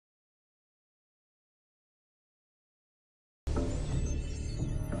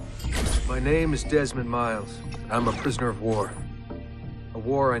name is Desmond Miles, and I'm a prisoner of war. A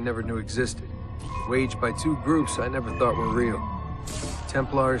war I never knew existed, waged by two groups I never thought were real.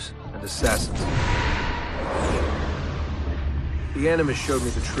 Templars and Assassins. The Animus showed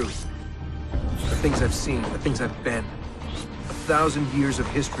me the truth. The things I've seen, the things I've been. 1,000 years of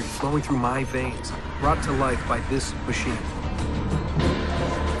history flowing through my veins, brought to life by this machine.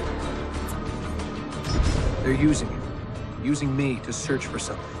 They're using it. Using me to search for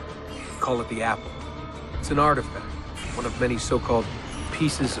something. Call it the Apple. It's an artifact, one of many so-called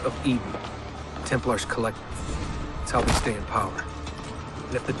pieces of Eden. The Templars collect them. It's how they stay in power.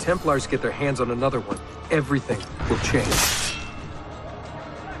 And if the Templars get their hands on another one, everything will change.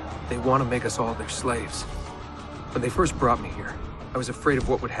 They want to make us all their slaves. When they first brought me here, I was afraid of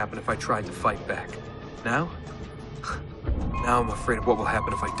what would happen if I tried to fight back. Now? Now I'm afraid of what will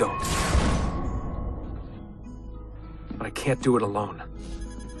happen if I don't. But I can't do it alone.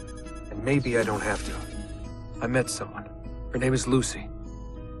 And maybe I don't have to. I met someone. Her name is Lucy.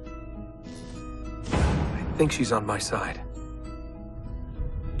 I think she's on my side.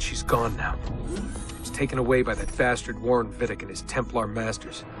 She's gone now. She's taken away by that bastard Warren Vidic and his Templar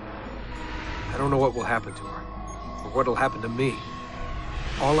masters. I don't know what will happen to her, or what'll happen to me.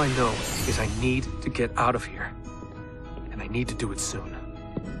 All I know is I need to get out of here. And I need to do it soon.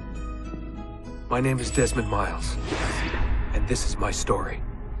 My name is Desmond Miles, and this is my story.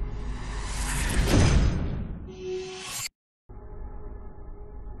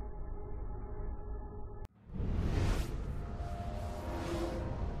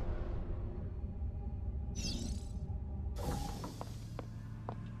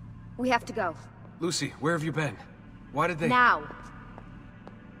 We have to go. Lucy, where have you been? Why did they— Now!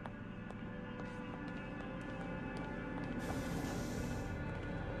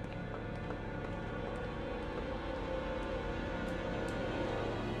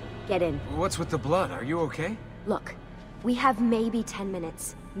 Get in. What's with the blood? Are you okay? Look, we have maybe 10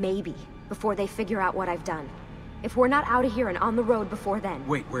 minutes, maybe, before they figure out what I've done. If we're not out of here and on the road before then—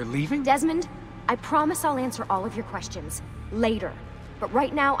 Wait, we're leaving? Desmond, I promise I'll answer all of your questions later. But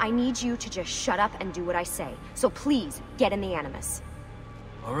right now, I need you to just shut up and do what I say. So please, get in the Animus.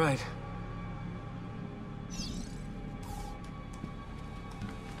 All right.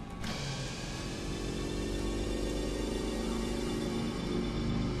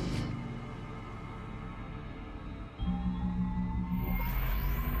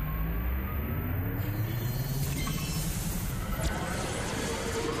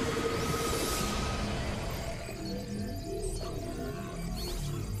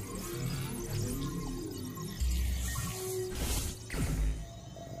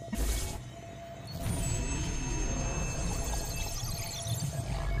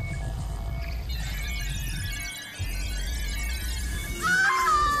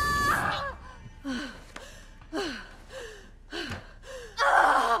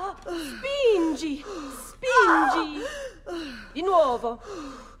 Spingi! Di nuovo!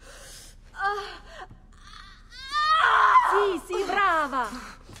 Sì, brava!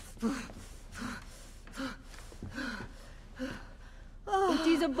 It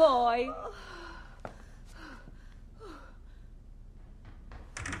is a boy.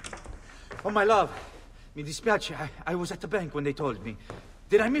 Oh, my love. Mi dispiace. I was at the bank when they told me.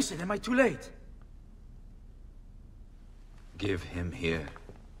 Did I miss it? Am I too late? Give him here.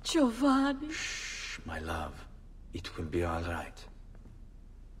 Giovanni. Shh, my love. It will be all right.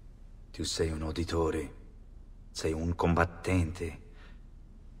 Tu sei un auditore. Sei un combattente.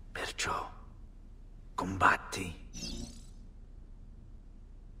 Perciò, combatti.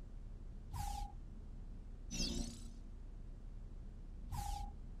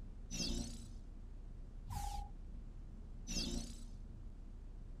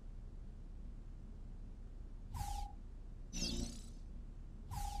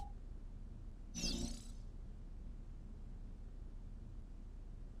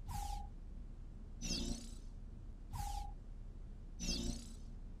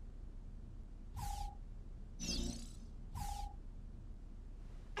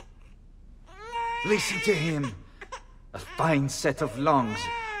 Listen to him. A fine set of lungs.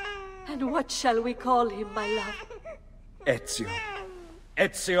 And what shall we call him, my love? Ezio.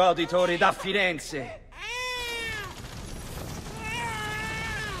 Ezioauditoredafirenze.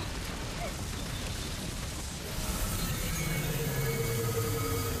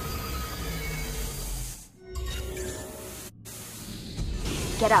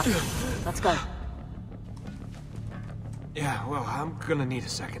 Get up. Let's go. Yeah, well, I'm gonna need a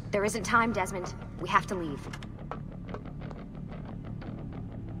second. There isn't time, Desmond. We have to leave.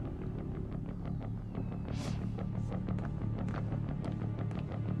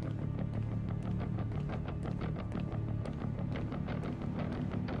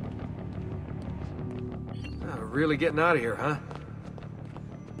 really getting out of here, huh?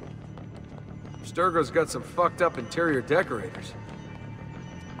 Sturgo's got some fucked up interior decorators.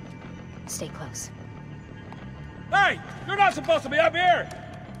 Stay close. Hey! You're not supposed to be up here!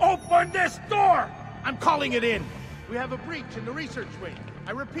 Open this door! I'm calling it in. We have a breach in the research wing.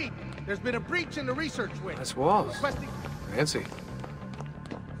 I repeat, there's been a breach in the research wing. Nice walls. Requesting... Fancy.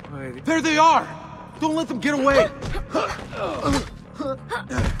 Wait, There they are! Don't let them get away!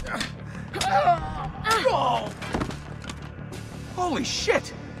 Holy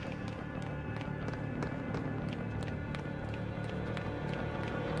shit!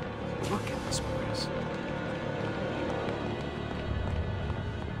 look at this place.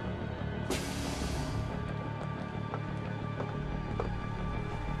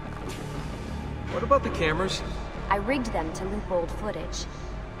 What about the cameras? I rigged them to loop old footage.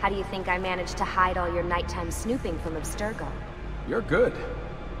 How do you think I managed to hide all your nighttime snooping from Abstergo? You're good.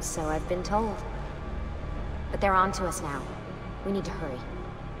 So I've been told. But they're on to us now. We need to hurry.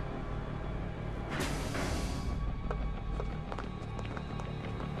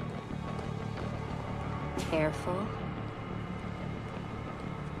 Careful.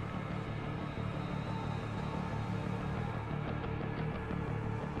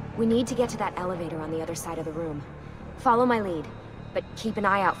 We need to get to that elevator on the other side of the room. Follow my lead, but keep an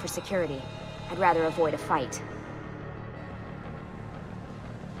eye out for security. I'd rather avoid a fight.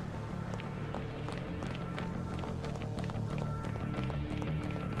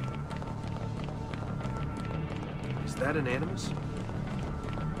 Is that an animus?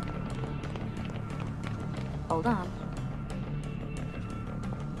 Hold on.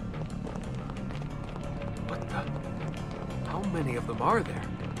 What the? How many of them are there?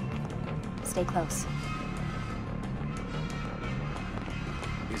 Stay close.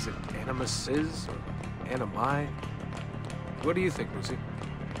 Is it animuses or animi? What do you think, Lucy?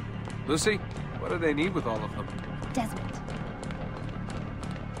 Lucy, what do they need with all of them? Desmond.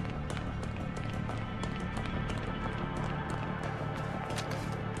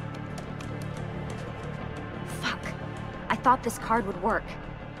 Fuck. I thought this card would work.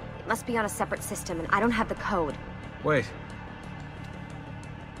 It must be on a separate system, and I don't have the code. Wait.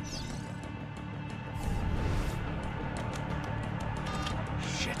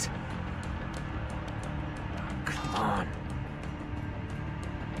 Shit. Come on.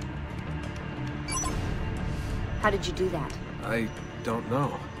 How did you do that? I don't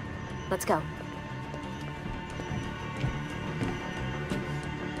know. Let's go.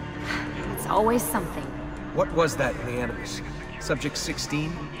 It's always something. What was that in the animus? Subject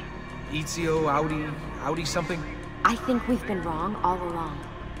 16? Ezio, Audi something? I think we've been wrong all along.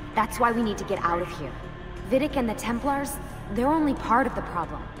 That's why we need to get out of here. Vidic and the Templars, they're only part of the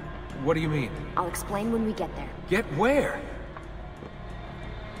problem. What do you mean? I'll explain when we get there. Get where?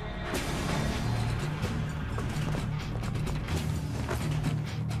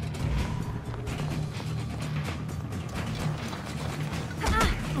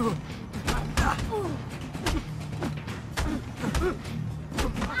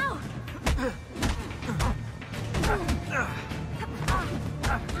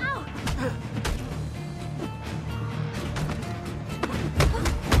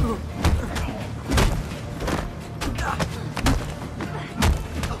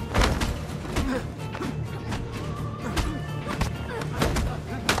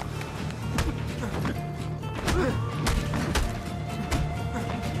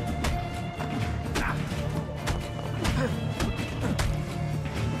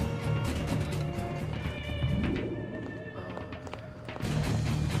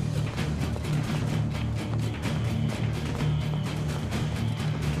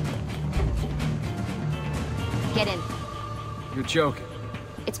 Get in. You're joking.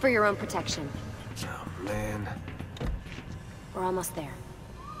 It's for your own protection. Oh, man. We're almost there.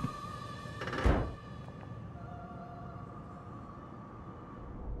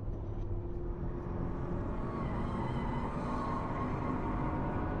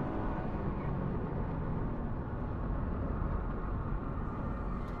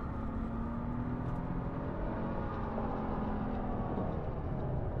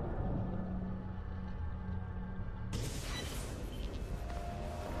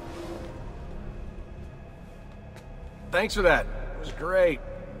 Thanks for that. It was great.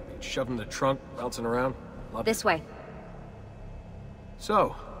 Shoved in the trunk, bouncing around. Loved This way. it.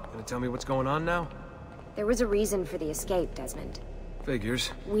 So, gonna tell me what's going on now? There was a reason for the escape, Desmond.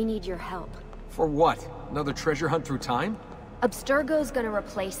 Figures. We need your help. For what? Another treasure hunt through time? Abstergo's gonna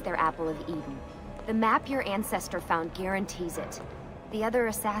replace their Apple of Eden. The map your ancestor found guarantees it. The other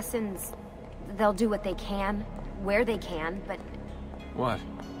assassins, they'll do what they can, where they can, but What?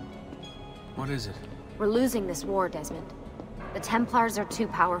 What is it? We're losing this war, Desmond. The Templars are too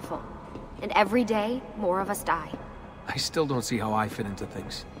powerful. And every day, more of us die. I still don't see how I fit into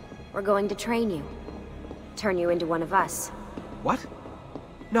things. We're going to train you. Turn you into one of us. What?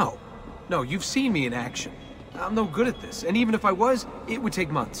 No. No, you've seen me in action. I'm no good at this, and even if I was, it would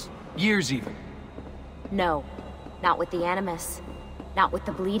take months. Years even. No. Not with the Animus. Not with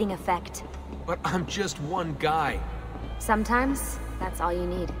the bleeding effect. But I'm just one guy. Sometimes, that's all you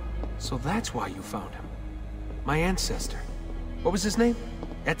need. So that's why you found him. My ancestor. What was his name?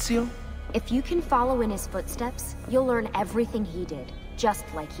 Ezio? If you can follow in his footsteps, you'll learn everything he did, just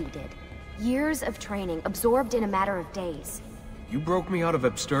like he did. Years of training, absorbed in a matter of days. You broke me out of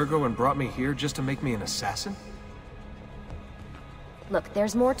Abstergo and brought me here just to make me an assassin? Look,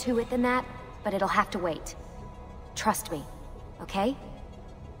 there's more to it than that, but it'll have to wait. Trust me, okay?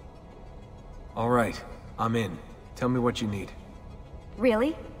 All right, I'm in. Tell me what you need.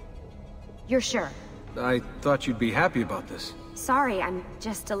 Really? You're sure? I thought you'd be happy about this. Sorry, I'm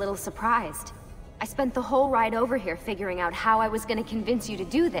just a little surprised. I spent the whole ride over here figuring out how I was gonna convince you to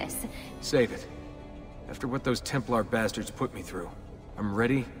do this. Save it. After what those Templar bastards put me through, I'm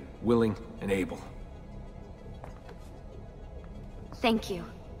ready, willing, and able. Thank you.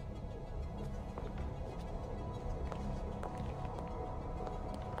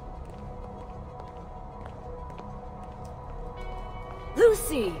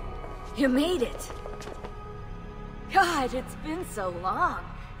 Lucy! You made it! God, it's been so long.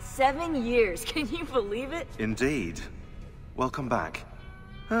 7 years, can you believe it? Indeed. Welcome back.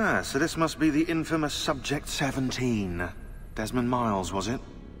 Ah, so this must be the infamous Subject 17. Desmond Miles, was it?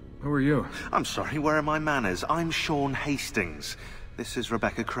 Who are you? I'm sorry, where are my manners? I'm Sean Hastings. This is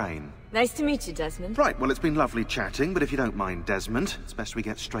Rebecca Crane. Nice to meet you, Desmond. Right, well, it's been lovely chatting, but if you don't mind, Desmond, it's best we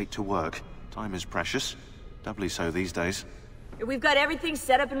get straight to work. Time is precious. Doubly so these days. We've got everything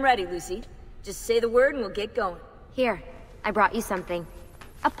set up and ready, Lucy. Just say the word and we'll get going. Here, I brought you something.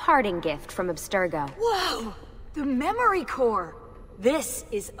 A parting gift from Abstergo. Whoa! The memory core! This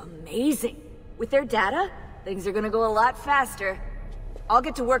is amazing. With their data, things are gonna go a lot faster. I'll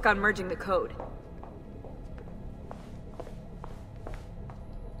get to work on merging the code.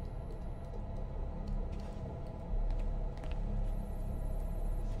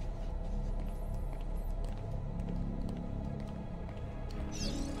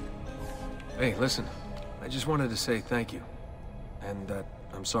 Hey, listen. I just wanted to say thank you. And that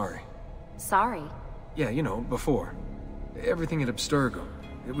I'm sorry. Sorry. Yeah, you know, before. Everything at Abstergo.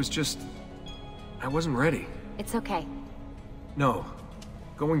 It was just... I wasn't ready. It's okay. No.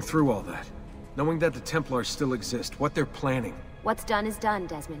 Going through all that. Knowing that the Templars still exist, what they're planning. What's done is done,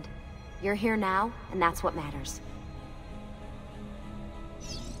 Desmond. You're here now, and that's what matters.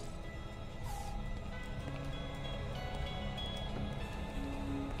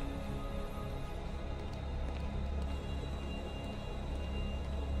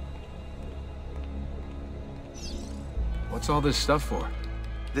 What's all this stuff for?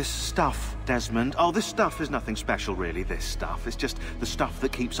 This stuff, Desmond. Oh, this stuff is nothing special, really, this stuff. It's just the stuff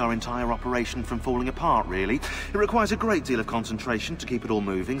that keeps our entire operation from falling apart, really. It requires a great deal of concentration to keep it all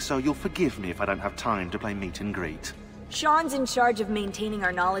moving, so you'll forgive me if I don't have time to play meet and greet. Sean's in charge of maintaining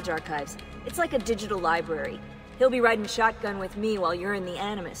our knowledge archives. It's like a digital library. He'll be riding shotgun with me while you're in the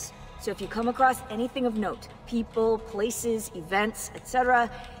Animus. So if you come across anything of note, people, places, events,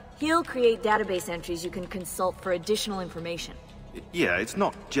 etc., he'll create database entries you can consult for additional information. Yeah, it's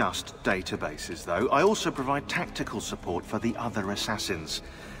not just databases, though. I also provide tactical support for the other assassins.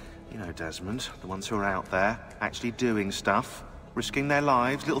 You know, Desmond, the ones who are out there, actually doing stuff, risking their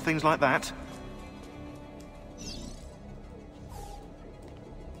lives, little things like that.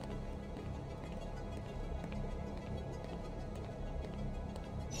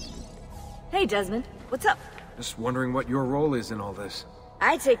 Hey, Desmond. What's up? Just wondering what your role is in all this.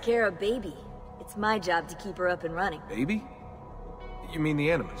 I take care of Baby. It's my job to keep her up and running. Baby? You mean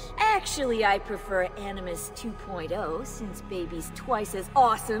the Animus? Actually, I prefer Animus 2.0, since Baby's twice as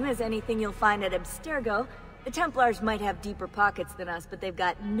awesome as anything you'll find at Abstergo. The Templars might have deeper pockets than us, but they've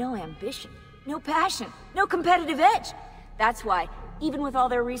got no ambition, no passion, no competitive edge. That's why, even with all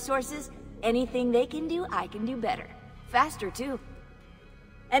their resources, anything they can do, I can do better. Faster, too.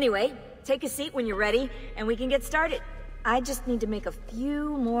 Anyway, take a seat when you're ready, and we can get started. I just need to make a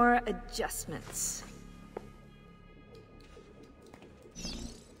few more adjustments.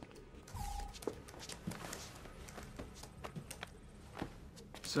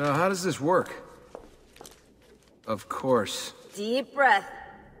 So how does this work? Of course. Deep breath.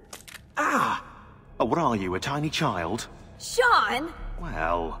 Ah! Oh, what are you, a tiny child? Sean!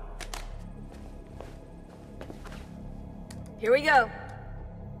 Well... Here we go.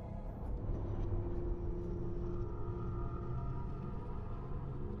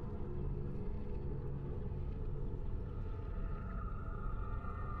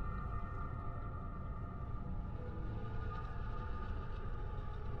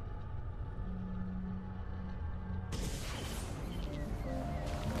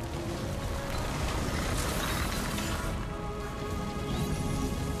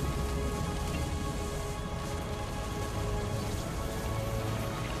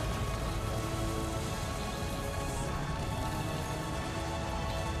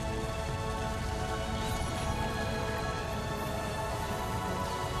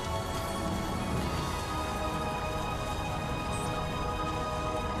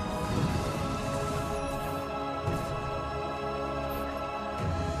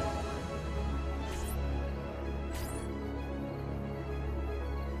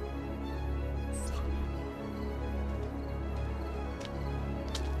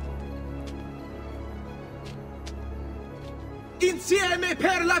 Insieme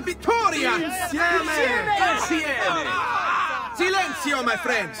per la vittoria! Insieme! Insieme! Silenzio, my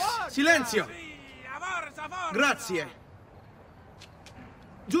friends! Silenzio! Grazie.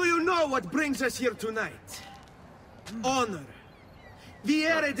 Do you know what brings us here tonight? Honor.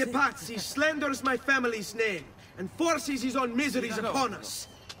 Viere de Pazzi slanders my family's name and forces his own miseries upon us.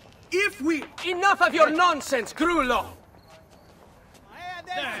 If we... Enough of your nonsense, Grullo!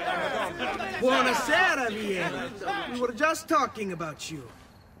 Buonasera, Viera. We were just talking about you.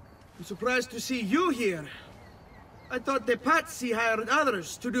 I'm surprised to see you here. I thought the Pazzi hired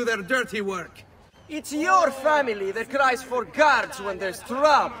others to do their dirty work. It's your family that cries for guards when there's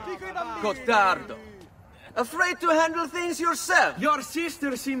trouble, Gottardo. Afraid to handle things yourself? Your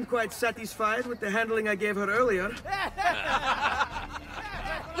sister seemed quite satisfied with the handling I gave her earlier.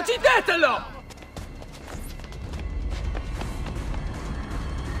 Uccidetelo!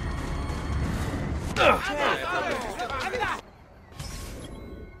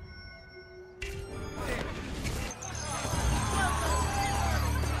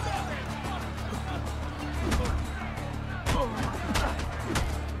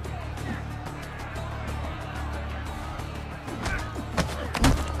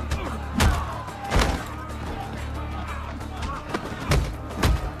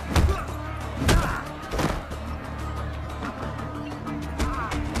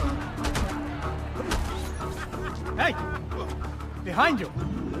 Hey! Behind you!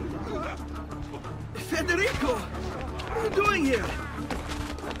 Federico! What are you doing here?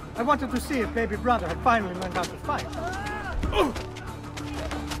 I wanted to see if baby brother had finally learned how to fight.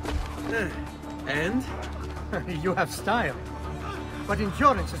 And? You have style. But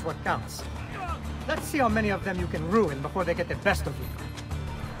endurance is what counts. Let's see how many of them you can ruin before they get the best of you.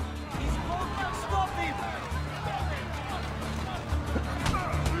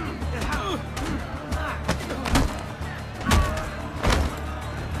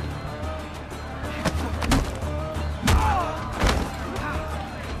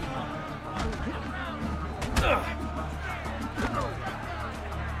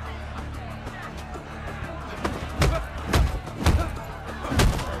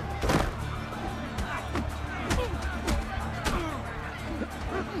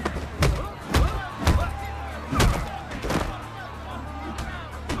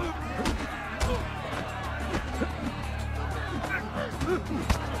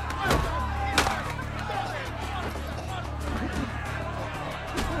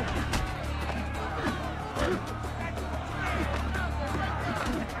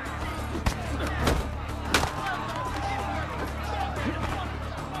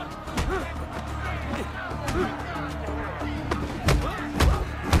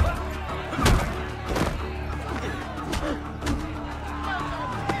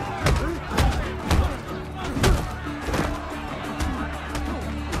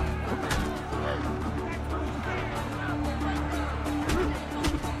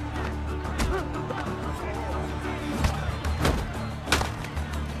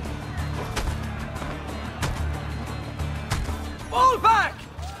 Fall back!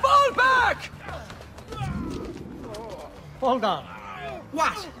 Fall back! Hold on.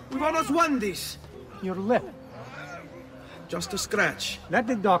 What? We've almost won this. Your lip. Just a scratch. Let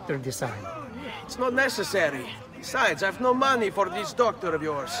the doctor decide. It's not necessary. Besides, I've no money for this doctor of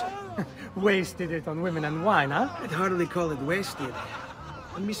yours. Wasted it on women and wine, huh? I'd hardly call it wasted.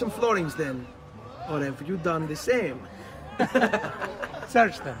 Lend me some florins then. Or have you done the same?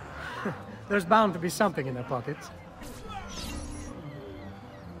 Search them. There's bound to be something in their pockets.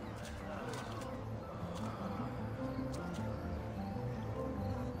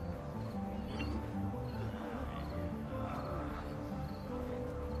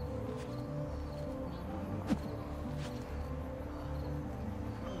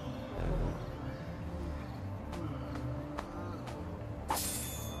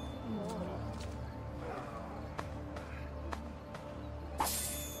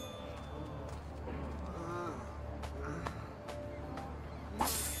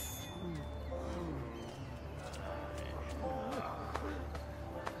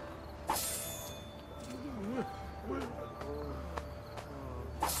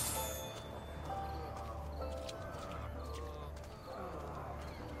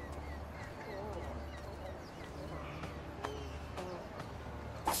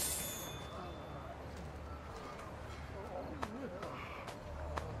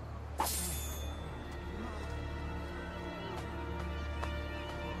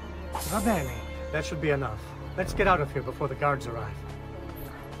 Va bene. That should be enough. Let's get out of here before the guards arrive.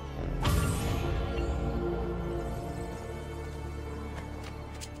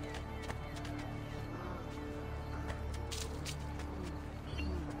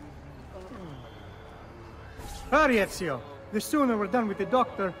 Hurry, Ezio. The sooner we're done with the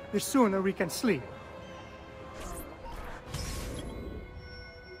doctor, the sooner we can sleep.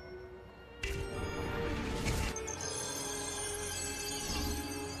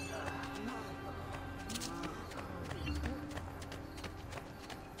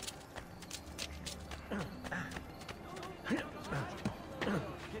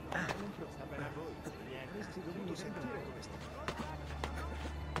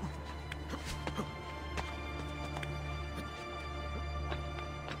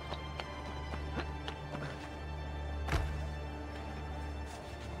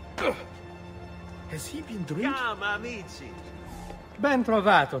 Has he been drinking? Come, amici. Ben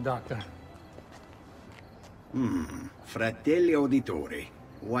trovato, Doctor. Fratelli Auditore,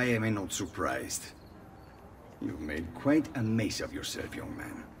 why am I not surprised? You've made quite a mess of yourself, young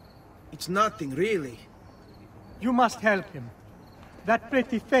man. It's nothing, really. You must help him. That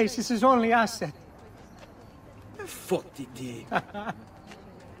pretty face is his only asset. Fottiti.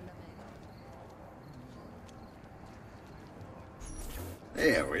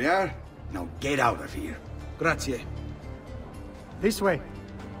 There we are. Now get out of here. Grazie. This way.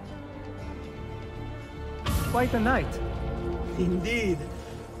 Quite a night. Indeed.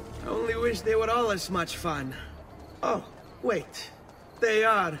 I only wish they were all as much fun. Oh, wait. They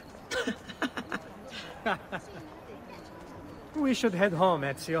are. We should head home,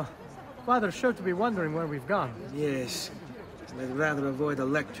 Ezio. Father's sure to be wondering where we've gone. Yes. I'd rather avoid a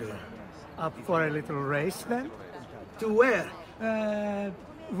lecture. Up for a little race, then? To where?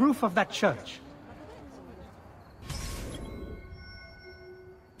 Roof of that church.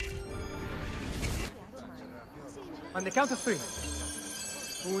 On the count of 3.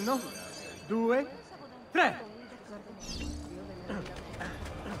 1, 2, 3.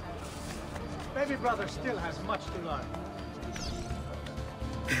 Baby brother still has much to learn.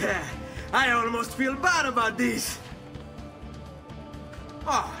 I almost feel bad about this.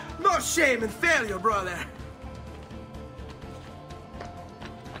 Oh, no shame in failure, brother.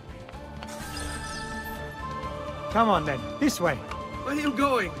 Come on then, this way. Where are you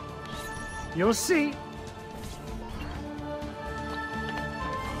going? You'll see.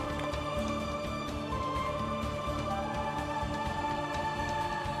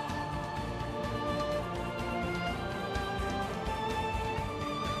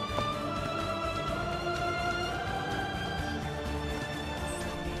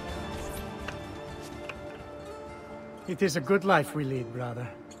 It is a good life we lead, brother.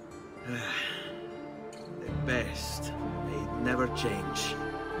 The best. May it never change.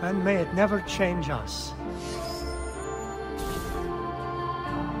 And may it never change us.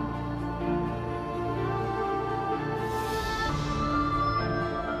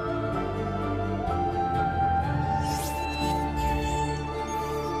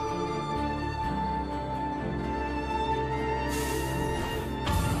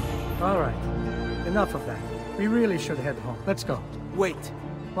 All right. Enough of that. We really should head home. Let's go. Wait.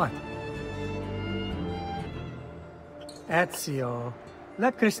 What? Ezio,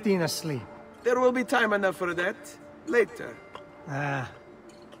 let Christina sleep. There will be time enough for that. Later. Ah.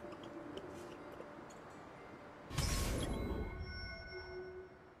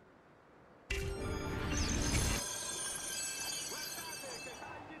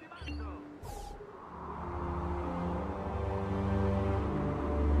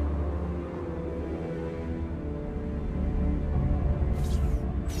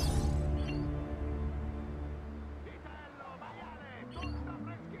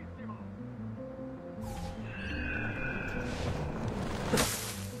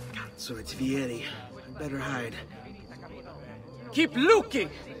 So it's Vieri. I better hide. Keep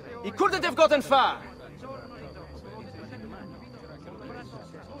looking! He couldn't have gotten far!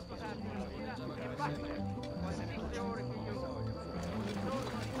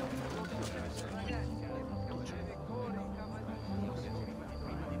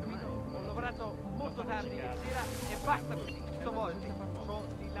 Ho lavorato molto tardi ieri sera e basta così. Stavolta faccio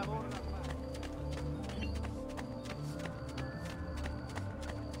il lavoro da fare.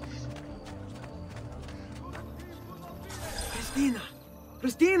 Christina!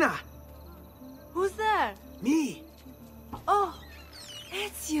 Christina! Who's there? Me! Oh,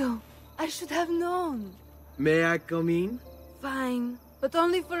 Ezio! I should have known. May I come in? Fine, but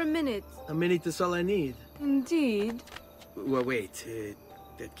only for a minute. A minute is all I need. Indeed. Well, wait.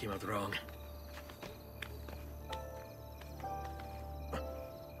 That came out wrong.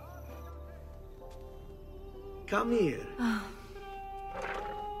 Come here.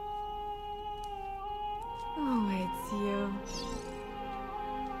 Oh, Ezio.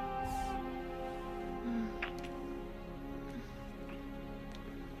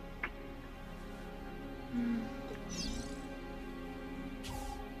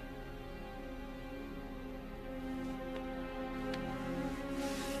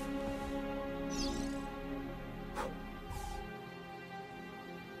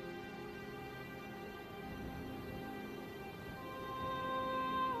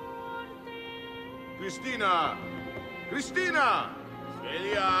 Christina! Christina!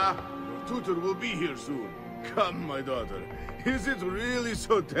 Celia! Your tutor will be here soon. Come, my daughter. Is it really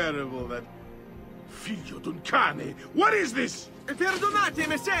so terrible that... Figlio d'un cane! What is this? Perdonate,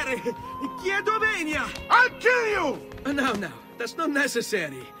 messere! Chiedo venia! I'll kill you! No, that's not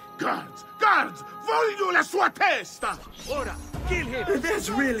necessary. Guards! Guards! Voglio la sua testa! Ora, kill him!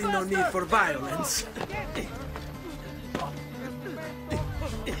 There's really no need for violence.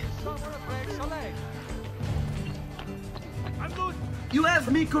 You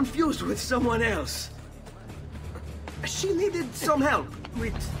have me confused with someone else. She needed some help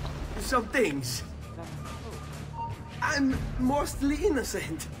with some things. I'm mostly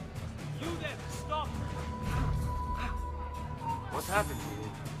innocent. You then, stop! What happened to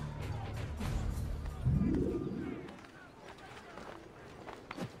you?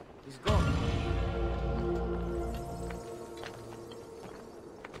 He's gone.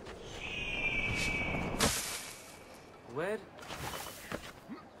 Where?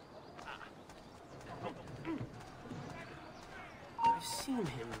 I've seen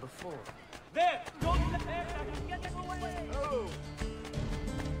him before. There! Don't let him get him away! Oh!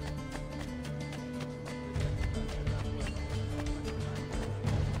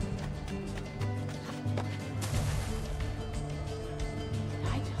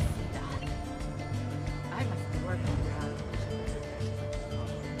 I just see that. I must be working hard.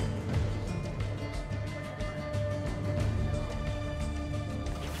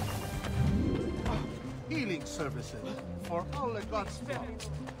 Healing services for all the gods' flock.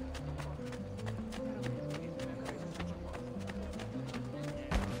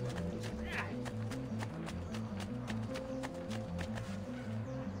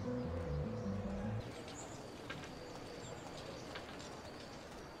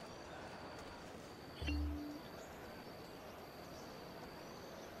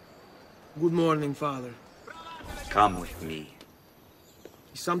 Good morning, Father. Come with me.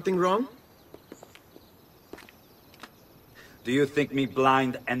 Is something wrong? Do you think me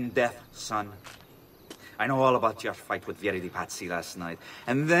blind and deaf, son? I know all about your fight with Vieri di Pazzi last night,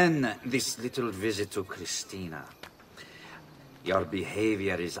 and then this little visit to Christina. Your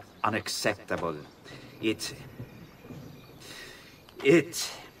behavior is unacceptable. It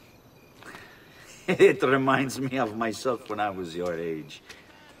reminds me of myself when I was your age.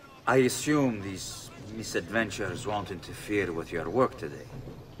 I assume these misadventures won't interfere with your work today.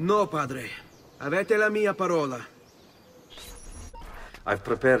 No, Padre. Avete la mia parola. I've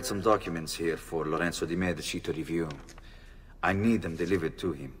prepared some documents here for Lorenzo di Medici to review. I need them delivered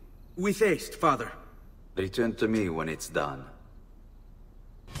to him. With haste, Father. Return to me when it's done.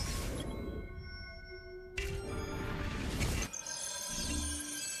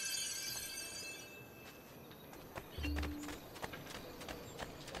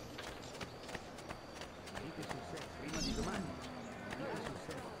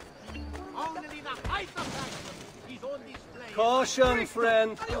 Caution,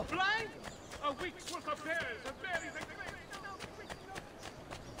 friend. Are you blind? A week's worth of berries and berries and...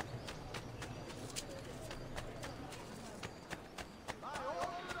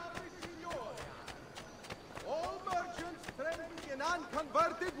 All merchants trading in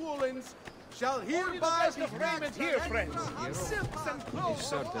unconverted woolens shall hereby be taxed here, friend. Silks and He clothes.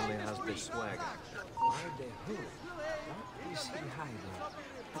 certainly has the swagger. Why the hell? What is he hiding?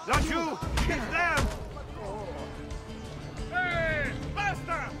 Not you! It's them! Hey!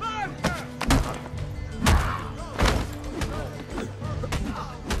 Basta! Basta!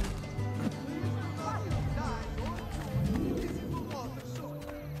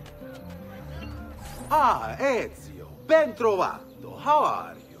 Ah, Ezio, ben trovato. How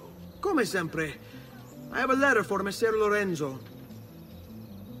are you? Come sempre. I have a letter for Messer Lorenzo.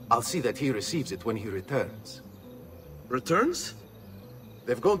 I'll see that he receives it when he returns. Returns?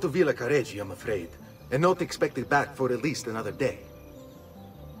 They've gone to Villa Careggi, I'm afraid, and not expected back for at least another day.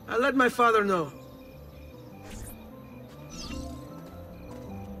 I'll let my father know.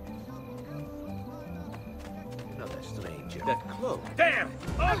 Another stranger. That cloak. There!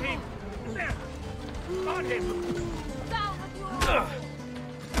 On him! There! On him! Down with you!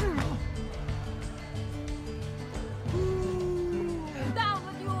 Down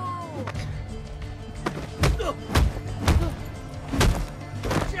with you!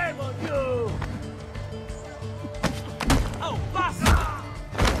 Shame on you! Oh, basta!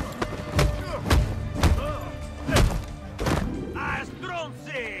 Ah,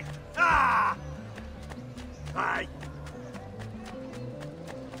 stronzi! Ah! Vai!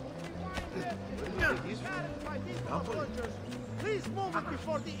 Please move it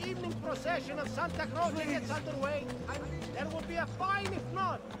before the evening procession of Santa Croce gets underway. There will be a fine if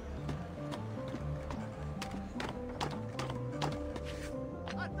not.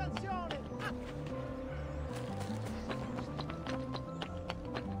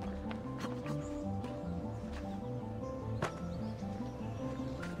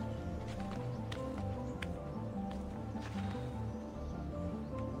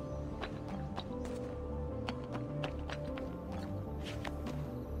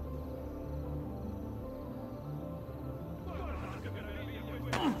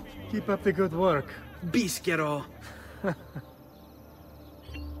 Keep up the good work. Bischero.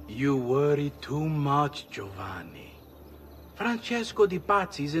 You worry too much, Giovanni. Francesco Di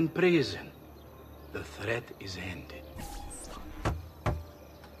Pazzi's in prison. The threat is ended.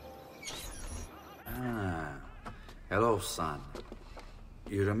 Ah. Hello, son.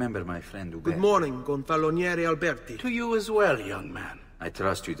 You remember my friend Uber? Good morning, Gonfaloniere Alberti. To you as well, young man. I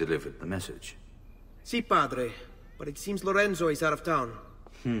trust you delivered the message. Si, padre. But it seems Lorenzo is out of town.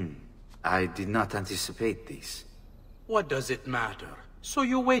 I did not anticipate this. What does it matter? So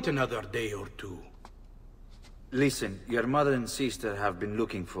you wait another day or two. Listen, your mother and sister have been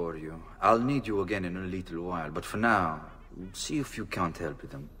looking for you. I'll need you again in a little while, but for now, see if you can't help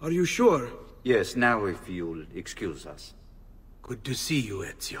them. Are you sure? Yes, now if you'll excuse us. Good to see you,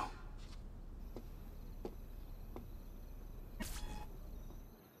 Ezio.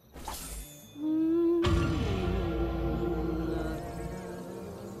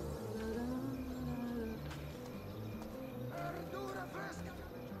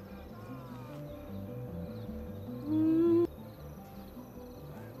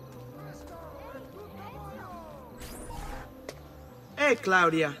 Hey,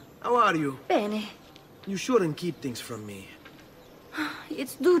 Claudia. How are you? Bene. You shouldn't keep things from me.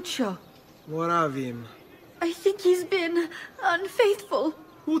 It's Duccio. What of him? I think he's been unfaithful.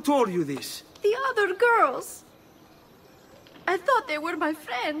 Who told you this? The other girls. I thought they were my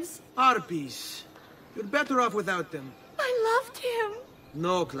friends. Harpies. You're better off without them. I loved him.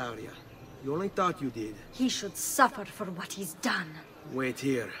 No, Claudia. You only thought you did. He should suffer for what he's done. Wait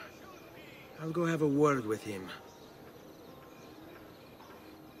here. I'll go have a word with him.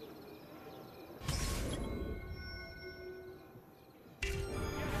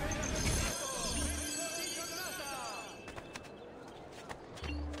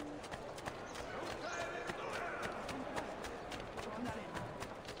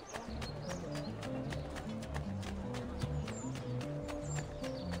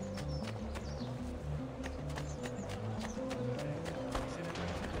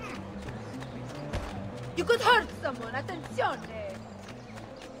 You could hurt someone. Attenzione.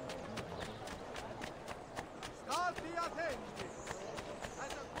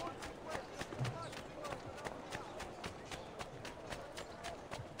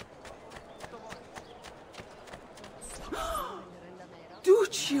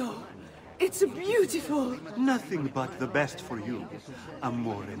 Duccio! It's beautiful! Nothing but the best for you,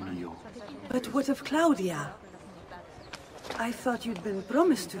 amore mio. But what of Claudia? I thought you'd been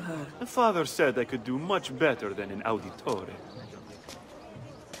promised to her. Father said I could do much better than an auditore.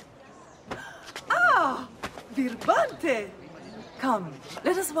 Ah! Birbante! Come,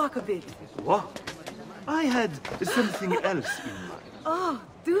 let us walk a bit. What? I had something else in mind. Oh,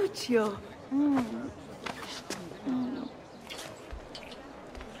 Duccio.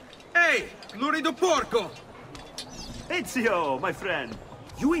 Hey, lurido porco! Ezio, my friend.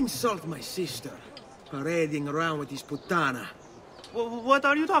 You insult my sister. Parading around with this puttana. What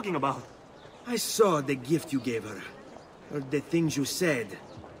are you talking about? I saw the gift you gave her. Heard the things you said.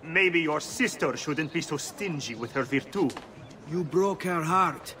 Maybe your sister shouldn't be so stingy with her virtù. You broke her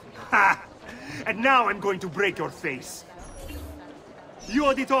heart. Ha! And now I'm going to break your face. You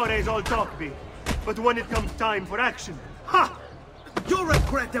auditores all talk big, but when it comes time for action, ha! You'll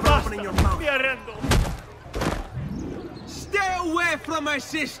regret ever opening your mouth. Mi arrendo. Stay away from my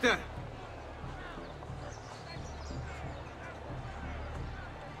sister!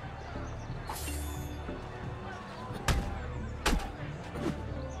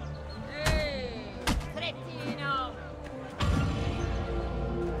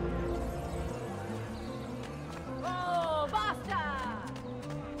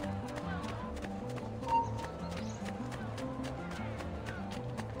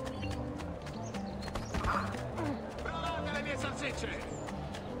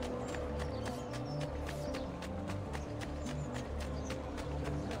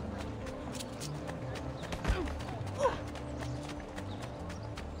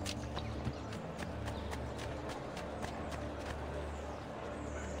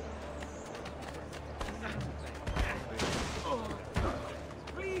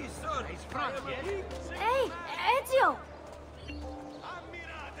 Hey, Ezio!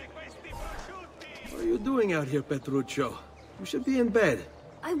 What are you doing out here, Petruccio? You should be in bed.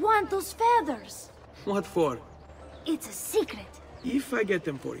 I want those feathers. What for? It's a secret. If I get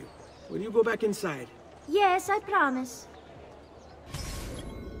them for you, will you go back inside? Yes, I promise.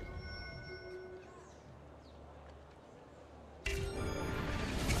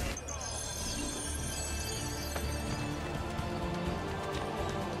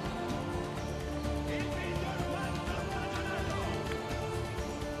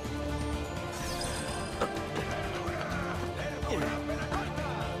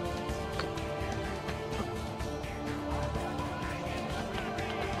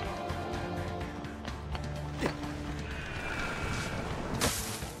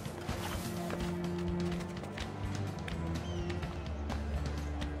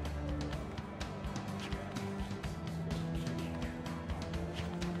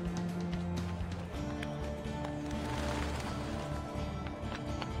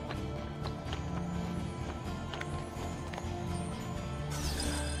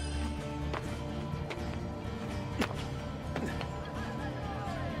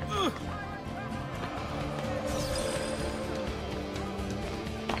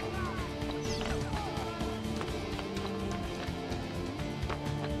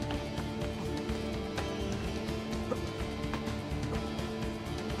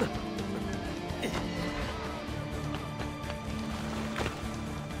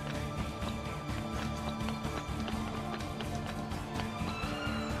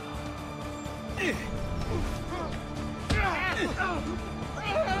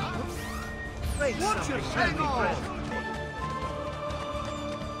 Watch yourself, friend.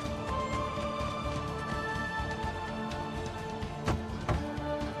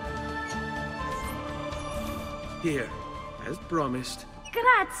 Here, as promised.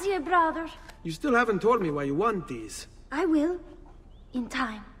 Grazie, brother. You still haven't told me why you want these. I will. In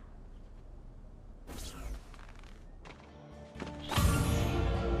time.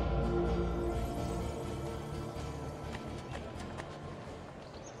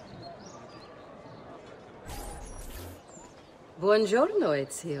 Buongiorno,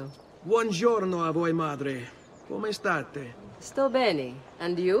 Ezio. Buongiorno a voi, madre. Come state? Sto bene.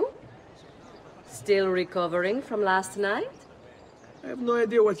 And you? Still recovering from last night? I have no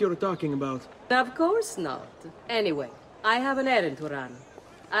idea what you're talking about. Of course not. Anyway, I have an errand to run.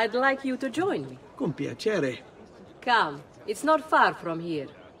 I'd like you to join me. Con piacere. Come. It's not far from here.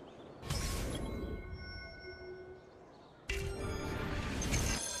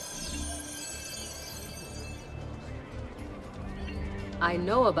 I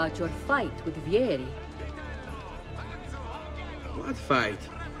know about your fight with Vieri. What fight?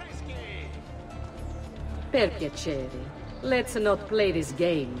 Per piacere. Let's not play this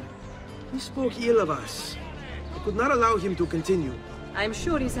game. He spoke ill of us. I could not allow him to continue. I'm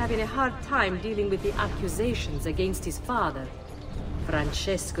sure he's having a hard time dealing with the accusations against his father.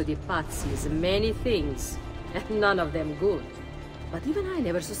 Francesco di Pazzi is many things, and none of them good. But even I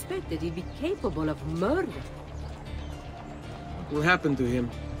never suspected he'd be capable of murder. What will happen to him?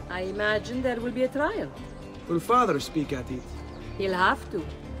 I imagine there will be a trial. Will father speak at it? He'll have to.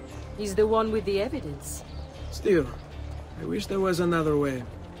 He's the one with the evidence. Still, I wish there was another way.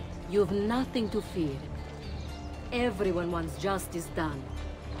 You've nothing to fear. Everyone wants justice done.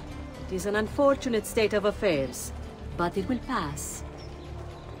 It is an unfortunate state of affairs, but it will pass.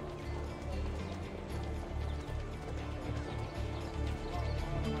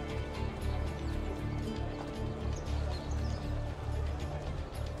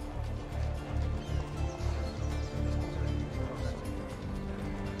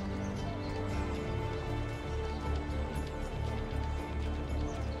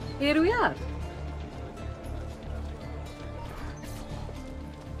 Here we are.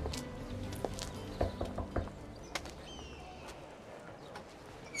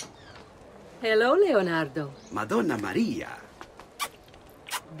 Hello, Leonardo. Madonna Maria.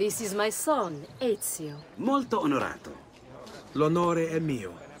 This is my son, Ezio. Molto onorato. L'onore è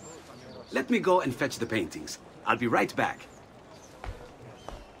mio. Let me go and fetch the paintings. I'll be right back.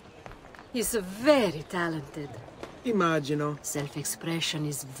 He's very talented. Immagino. Self-expression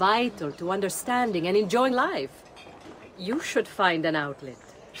is vital to understanding and enjoying life. You should find an outlet.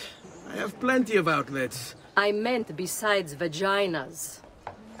 I have plenty of outlets. I meant besides vaginas.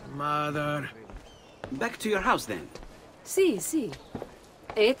 Mother. Back to your house, then. Si, si.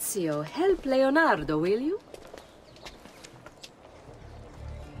 Ezio, help Leonardo, will you?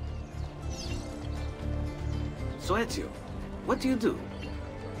 So, Ezio, what do you do?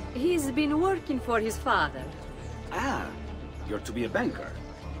 He's been working for his father. Ah, you're to be a banker.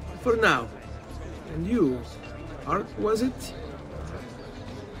 For now. And you? Art, was it?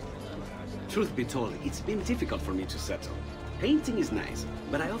 Truth be told, it's been difficult for me to settle. Painting is nice,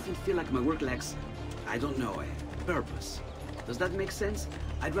 but I often feel like my work lacks, I don't know, a purpose. Does that make sense?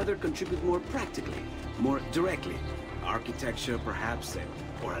 I'd rather contribute more practically, more directly. Architecture, perhaps,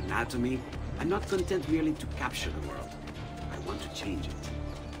 or anatomy. I'm not content merely to capture the world. I want to change it.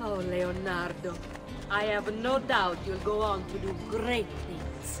 Oh, Leonardo. I have no doubt you'll go on to do great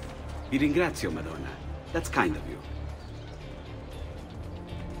things. Vi ringrazio, Madonna. That's kind of you.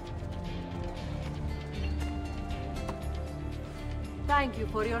 Thank you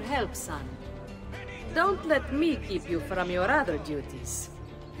for your help, son. Don't let me keep you from your other duties.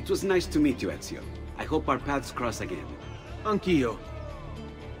 It was nice to meet you, Ezio. I hope our paths cross again. Anch'io.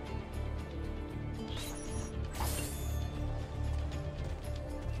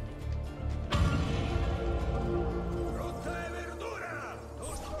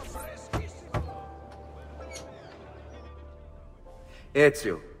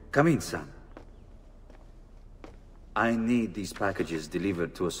 Ezio, come in, son. I need these packages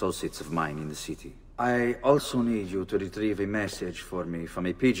delivered to associates of mine in the city. I also need you to retrieve a message for me from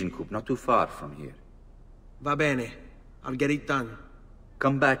a pigeon coop not too far from here. Va bene. I'll get it done.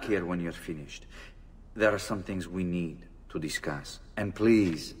 Come back here when you're finished. There are some things we need to discuss. And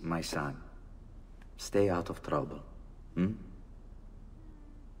please, my son, stay out of trouble. Hmm?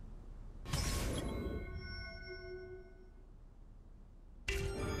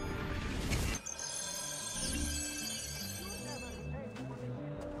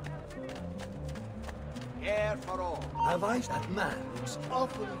 Care for all. Otherwise, that man looks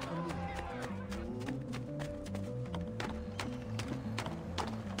awfully familiar.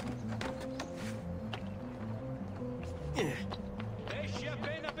 Pesce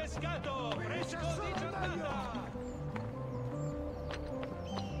appena pescato! Fresco di giornata!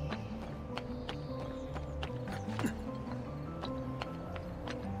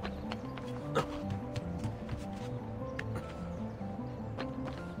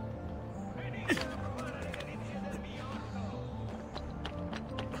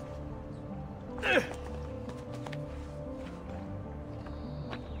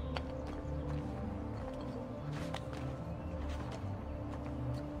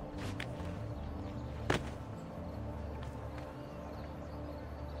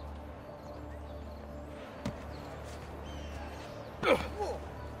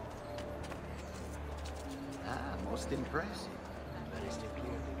 Most impressive. Managed to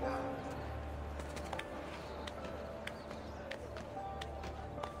clear the guard.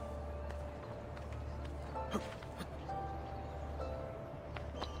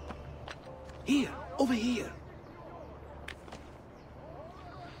 Here, over here.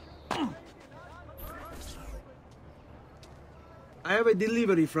 I have a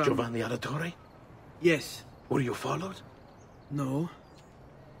delivery from... Giovanni Auditore? Yes. Were you followed? No.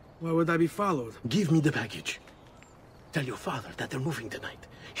 Why would I be followed? Give me the package. Tell your father that they're moving tonight.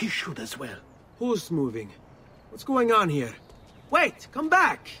 He should as well. Who's moving? What's going on here? Wait! Come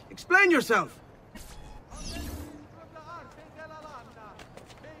back! Explain yourself!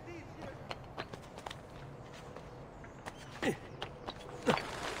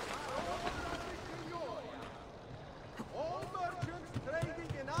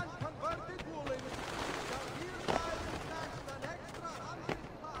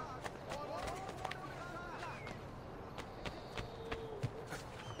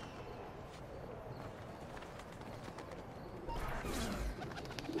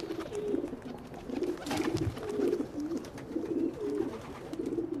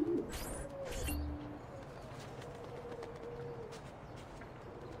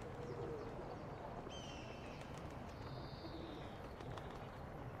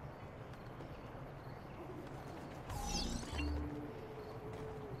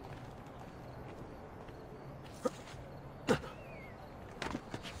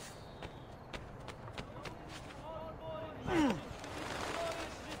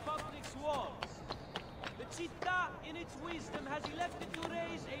 In its wisdom has elected to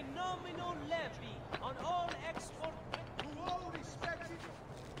raise a nominal levy on all export to all respected.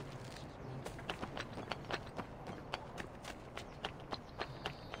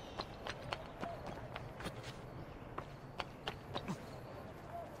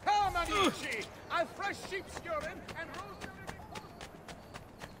 Come, amici! A fresh sheep's urine and rosemary.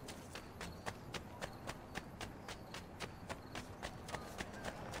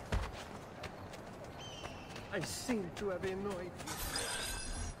 I seem to have annoyed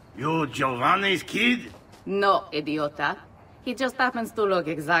You Giovanni's kid? No, idiota. He just happens to look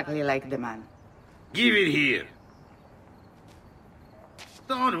exactly like the man. Give it here.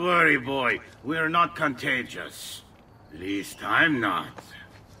 Don't worry, boy. We're not contagious. Least I'm not.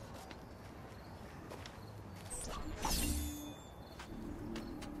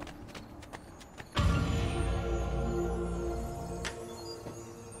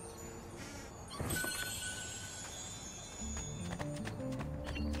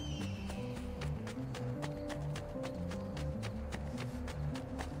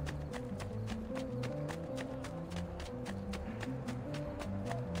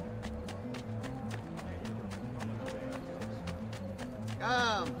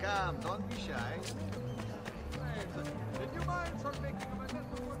 Come, don't be shy. Did you mind for making a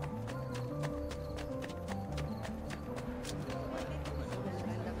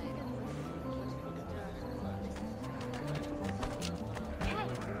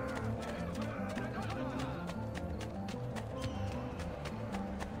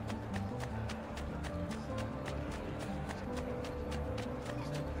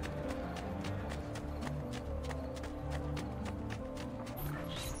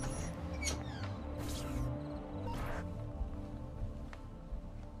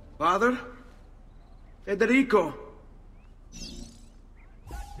Father? Federico!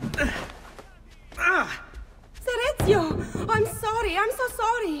 Sir Ezio! I'm sorry, I'm so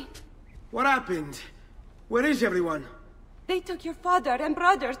sorry! What happened? Where is everyone? They took your father and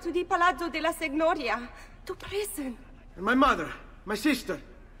brothers to the Palazzo della Signoria, to prison. And my mother, my sister.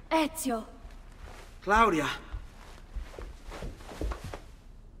 Ezio. Claudia.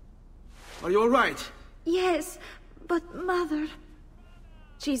 Are you all right? Yes, but Mother...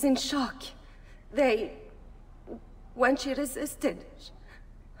 She's in shock. When she resisted...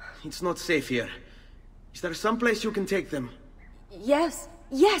 It's not safe here. Is there some place you can take them? Yes,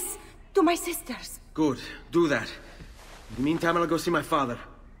 to my sisters. Good, do that. In the meantime, I'll go see my father.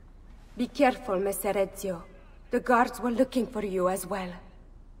 Be careful, Messer Ezio. The guards were looking for you as well.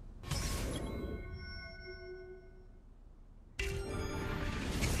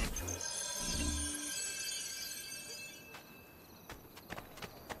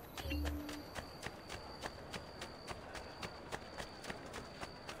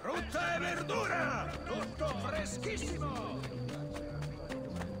 Frutta e verdura! Tutto freschissimo!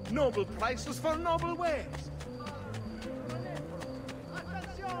 Noble prices for noble wares.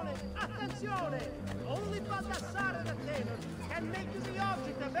 Attenzione! Attenzione! Only Baldassare the tailor can make you the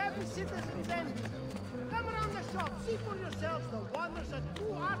object of every citizen's envy. Come around the shop, see for yourselves the wonders that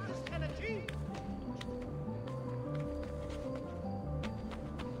true artists can achieve.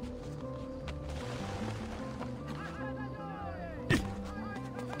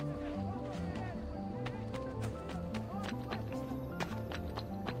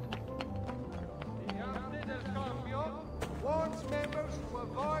 Warns members to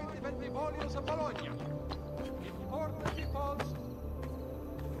avoid the Ventrivolios of Bologna. Important defaults.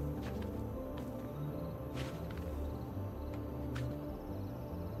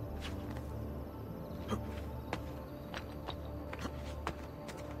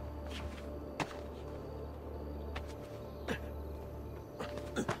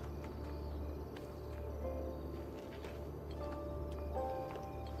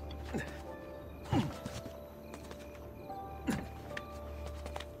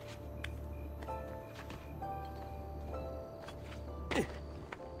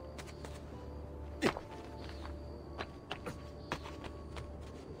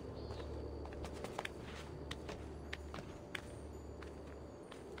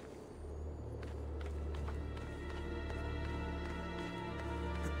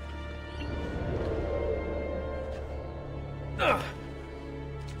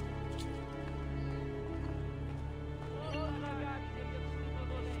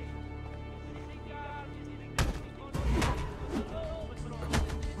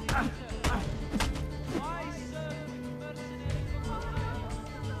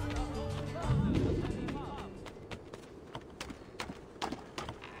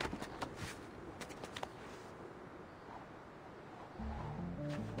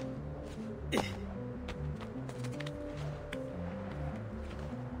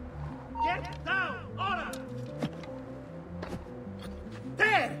 Get down! Order!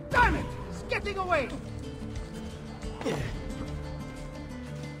 There! Damn it! It's getting away!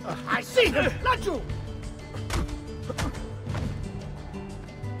 I see him! Laggiù!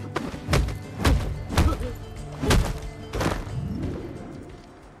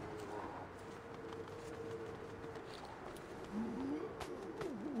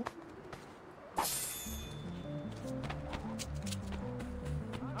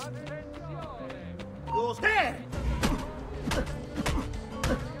 There!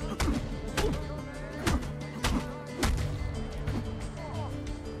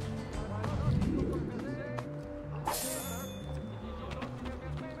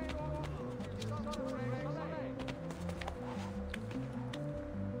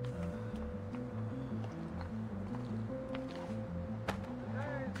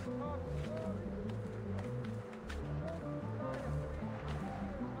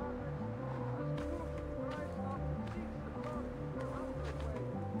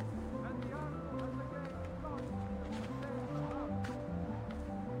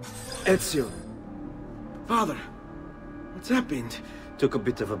 Ezio. Father. What's happened? Took a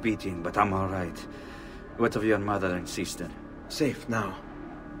bit of a beating, but I'm all right. What of your mother and sister? Safe now.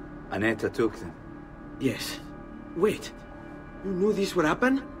 Annetta took them. Yes. Wait. You knew this would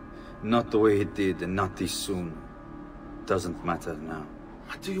happen? Not the way it did, and not this soon. Doesn't matter now.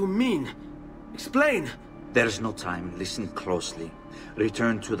 What do you mean? Explain! There's no time. Listen closely.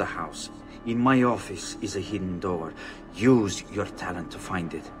 Return to the house. In my office is a hidden door. Use your talent to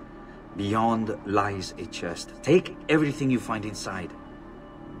find it. Beyond lies a chest. Take everything you find inside.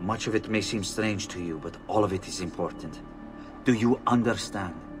 Much of it may seem strange to you, but all of it is important. Do you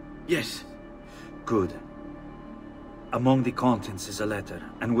understand? Yes. Good. Among the contents is a letter,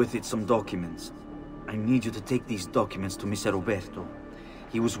 and with it some documents. I need you to take these documents to Mr. Roberto.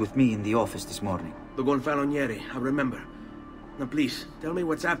 He was with me in the office this morning. The Gonfalonieri, I remember. Now please, tell me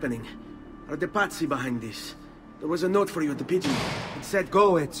what's happening. Are the Pazzi behind this? There was a note for you at the pigeon. It said,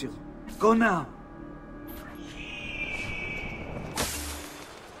 "Go, Ezio." Go now.